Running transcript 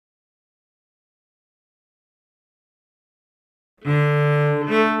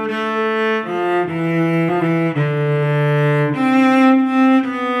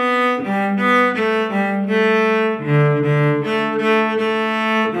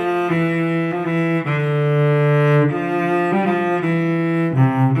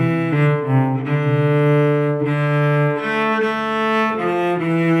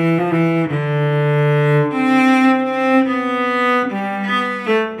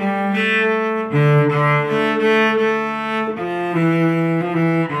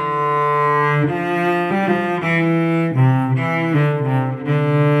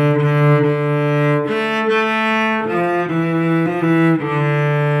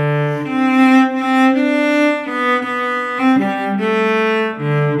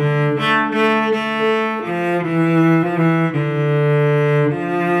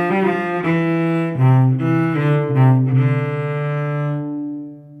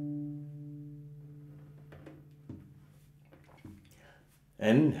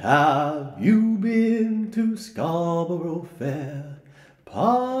And have you been to Scarborough Fair?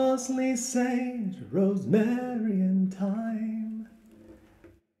 Parsley, sage, rosemary, and thyme.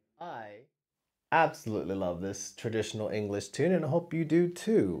 I absolutely love this traditional English tune, and I hope you do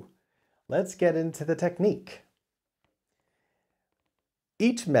too. Let's get into the technique.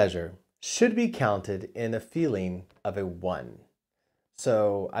 Each measure should be counted in a feeling of a 1.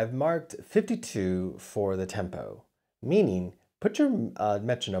 So I've marked 52 for the tempo, meaning put your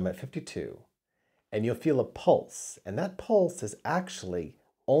metronome at 52 and you'll feel a pulse, and that pulse is actually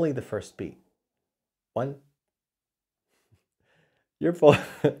only the first beat. 1. Your pulse,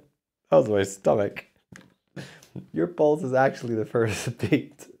 that was my stomach. Your pulse is actually the first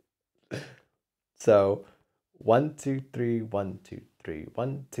beat. So 1, 2, 3, 1, 2, 3,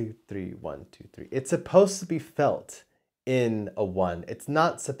 1, 2, 3, 1, 2, 3. It's supposed to be felt in a 1. It's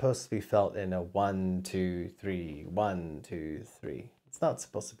not supposed to be felt in a 1, 2, 3, 1, 2, 3. It's not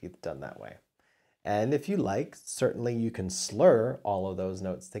supposed to be done that way. And if you like, certainly you can slur all of those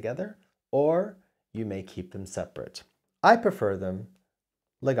notes together, or you may keep them separate. I prefer them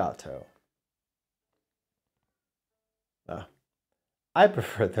legato. I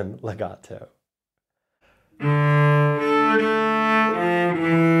prefer them legato.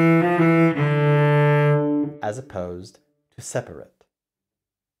 As opposed to separate.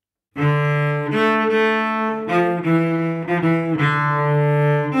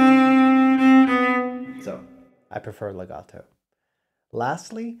 So, I prefer legato.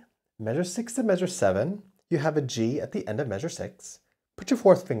 Lastly, measure 6 to measure 7, you have a G at the end of measure 6. Put your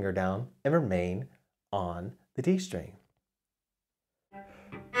 4th finger down and remain on the D string.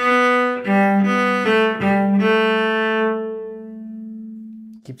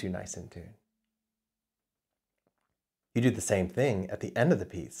 Keeps you nice in tune. You do the same thing at the end of the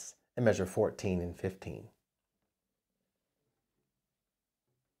piece and measure 14 and 15.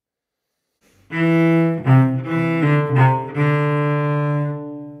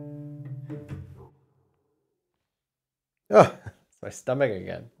 Oh, it's my stomach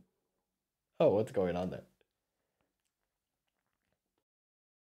again. Oh, what's going on there?